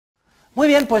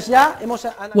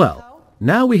Well,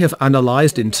 now we have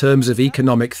analyzed in terms of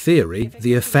economic theory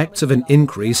the effects of an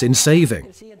increase in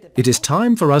saving. It is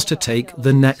time for us to take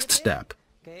the next step.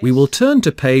 We will turn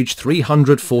to page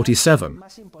 347,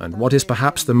 and what is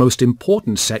perhaps the most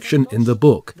important section in the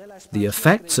book, the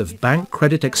effects of bank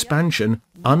credit expansion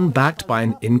unbacked by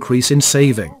an increase in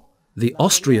saving, the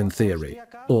Austrian theory,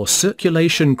 or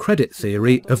circulation credit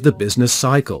theory of the business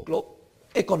cycle.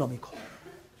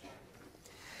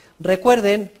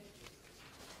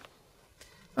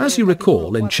 As you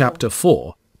recall in Chapter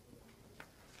 4,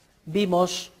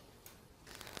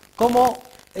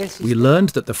 we learned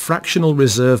that the fractional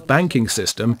reserve banking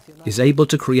system is able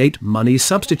to create money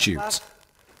substitutes,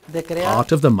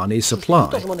 part of the money supply,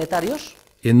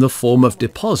 in the form of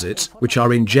deposits which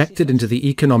are injected into the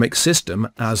economic system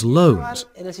as loans.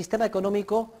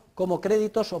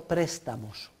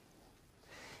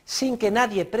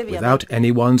 Without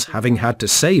anyone's having had to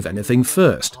save anything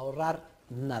first.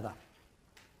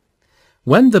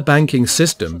 When the banking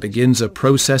system begins a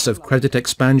process of credit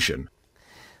expansion,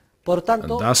 and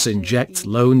thus injects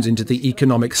loans into the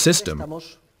economic system,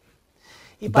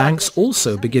 banks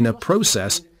also begin a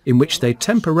process in which they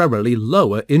temporarily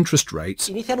lower interest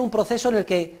rates,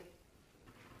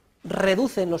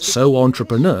 so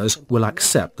entrepreneurs will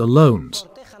accept the loans.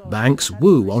 Banks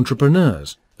woo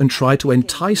entrepreneurs and try to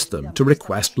entice them to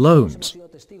request loans.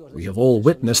 We have all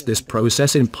witnessed this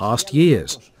process in past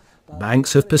years.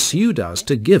 Banks have pursued us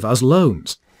to give us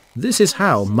loans. This is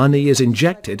how money is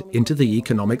injected into the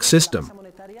economic system.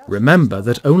 Remember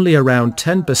that only around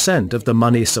 10% of the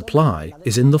money supply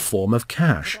is in the form of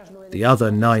cash. The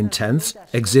other 9/10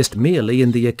 exist merely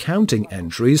in the accounting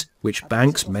entries which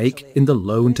banks make in the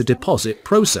loan-to-deposit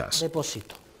process.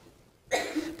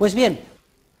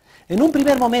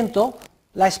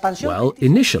 Well,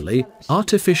 initially,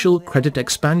 artificial credit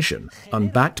expansion,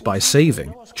 unbacked by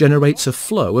saving, generates a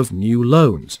flow of new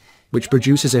loans, which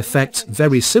produces effects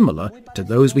very similar to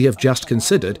those we have just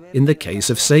considered in the case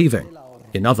of saving.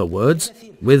 In other words,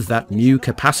 with that new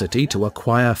capacity to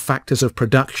acquire factors of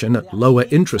production at lower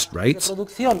interest rates,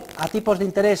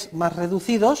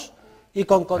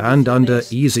 and under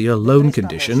easier loan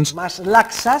conditions,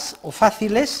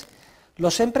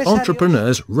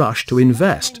 entrepreneurs rush to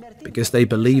invest because they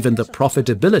believe in the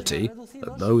profitability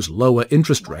at those lower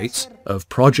interest rates of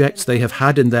projects they have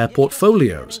had in their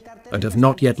portfolios and have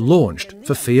not yet launched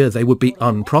for fear they would be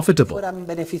unprofitable.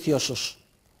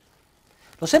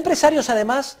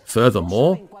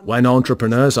 Furthermore, when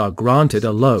entrepreneurs are granted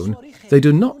a loan, they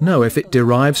do not know if it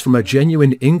derives from a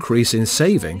genuine increase in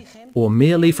saving or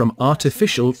merely from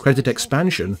artificial credit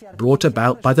expansion brought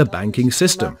about by the banking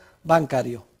system.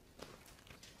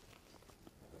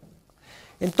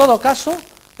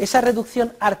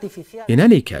 In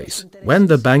any case, when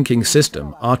the banking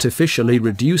system artificially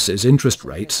reduces interest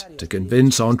rates to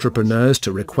convince entrepreneurs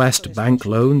to request bank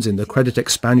loans in the credit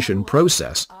expansion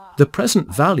process, the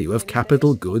present value of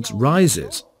capital goods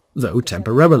rises, though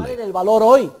temporarily.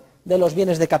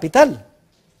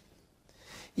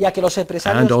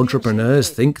 And entrepreneurs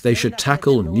think they should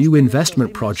tackle new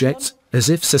investment projects as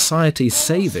if society's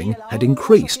saving had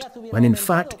increased, when in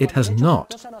fact it has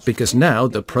not, because now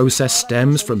the process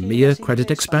stems from mere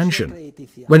credit expansion.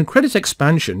 When credit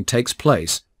expansion takes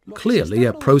place, clearly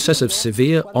a process of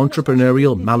severe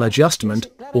entrepreneurial maladjustment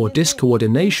or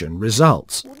discoordination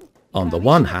results. On the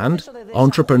one hand,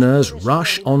 entrepreneurs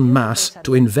rush en masse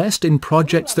to invest in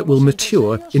projects that will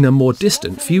mature in a more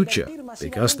distant future,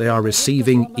 because they are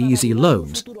receiving easy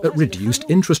loans at reduced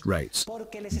interest rates.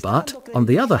 But, on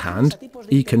the other hand,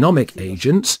 economic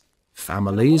agents,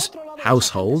 families,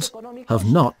 households, have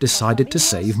not decided to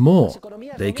save more.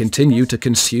 They continue to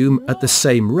consume at the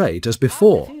same rate as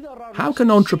before. How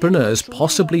can entrepreneurs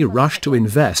possibly rush to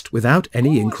invest without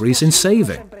any increase in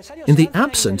saving? In the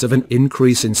absence of an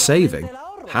increase in saving,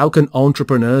 how can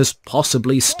entrepreneurs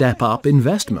possibly step up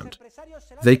investment?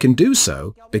 They can do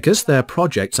so because their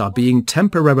projects are being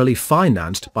temporarily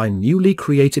financed by newly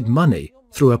created money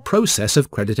through a process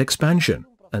of credit expansion.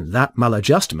 And that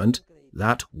maladjustment,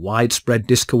 that widespread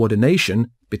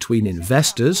discoordination between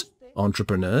investors,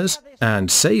 entrepreneurs, and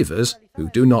savers who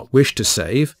do not wish to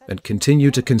save and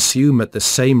continue to consume at the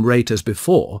same rate as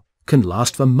before, can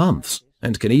last for months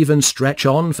and can even stretch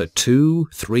on for 2,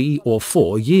 3, or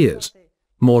 4 years.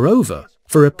 Moreover,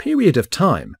 for a period of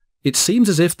time, it seems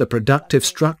as if the productive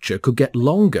structure could get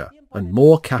longer and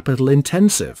more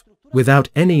capital-intensive without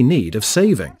any need of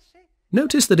saving.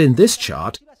 Notice that in this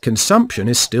chart, consumption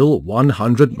is still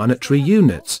 100 monetary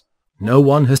units. No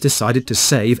one has decided to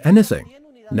save anything.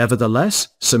 Nevertheless,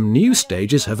 some new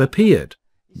stages have appeared,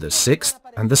 the 6th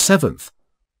and the 7th.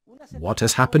 what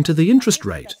has happened to the interest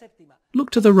rate?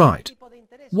 Look to the right.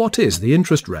 What is the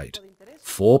interest rate?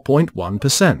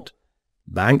 4.1%.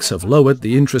 Banks have lowered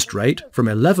the interest rate from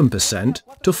 11%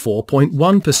 to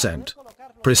 4.1%,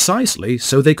 precisely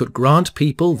so they could grant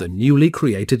people the newly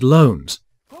created loans.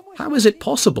 How is it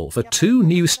possible for two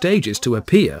new stages to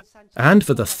appear, and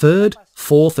for the third,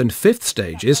 fourth and fifth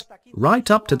stages, right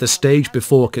up to the stage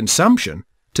before consumption,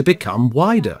 to become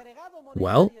wider?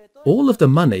 Well, all of the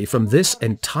money from this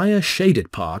entire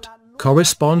shaded part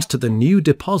corresponds to the new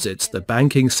deposits the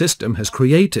banking system has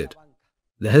created.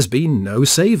 There has been no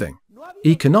saving.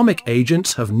 Economic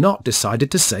agents have not decided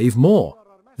to save more.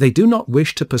 They do not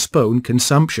wish to postpone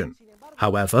consumption.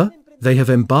 However, they have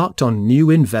embarked on new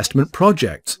investment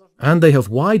projects, and they have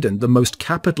widened the most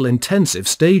capital-intensive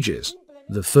stages,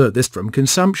 the furthest from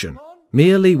consumption,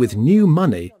 merely with new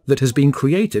money that has been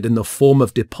created in the form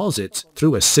of deposits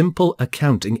through a simple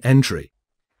accounting entry.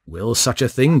 Will such a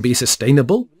thing be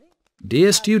sustainable?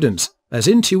 Dear students, as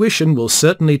intuition will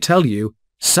certainly tell you,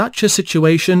 such a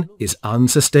situation is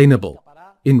unsustainable.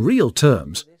 In real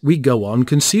terms, we go on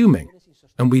consuming,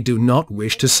 and we do not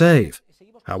wish to save.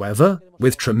 However,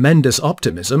 with tremendous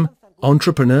optimism,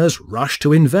 entrepreneurs rush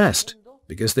to invest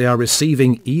because they are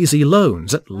receiving easy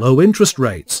loans at low interest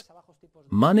rates.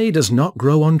 Money does not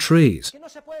grow on trees.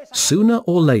 Sooner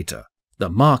or later, the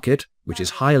market, which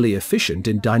is highly efficient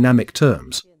in dynamic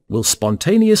terms, will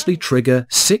spontaneously trigger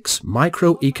 6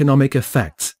 microeconomic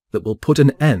effects that will put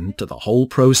an end to the whole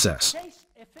process.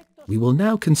 We will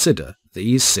now consider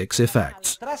these 6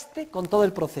 effects. Con todo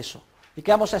el proceso y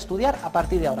que vamos a estudiar a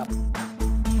partir de ahora.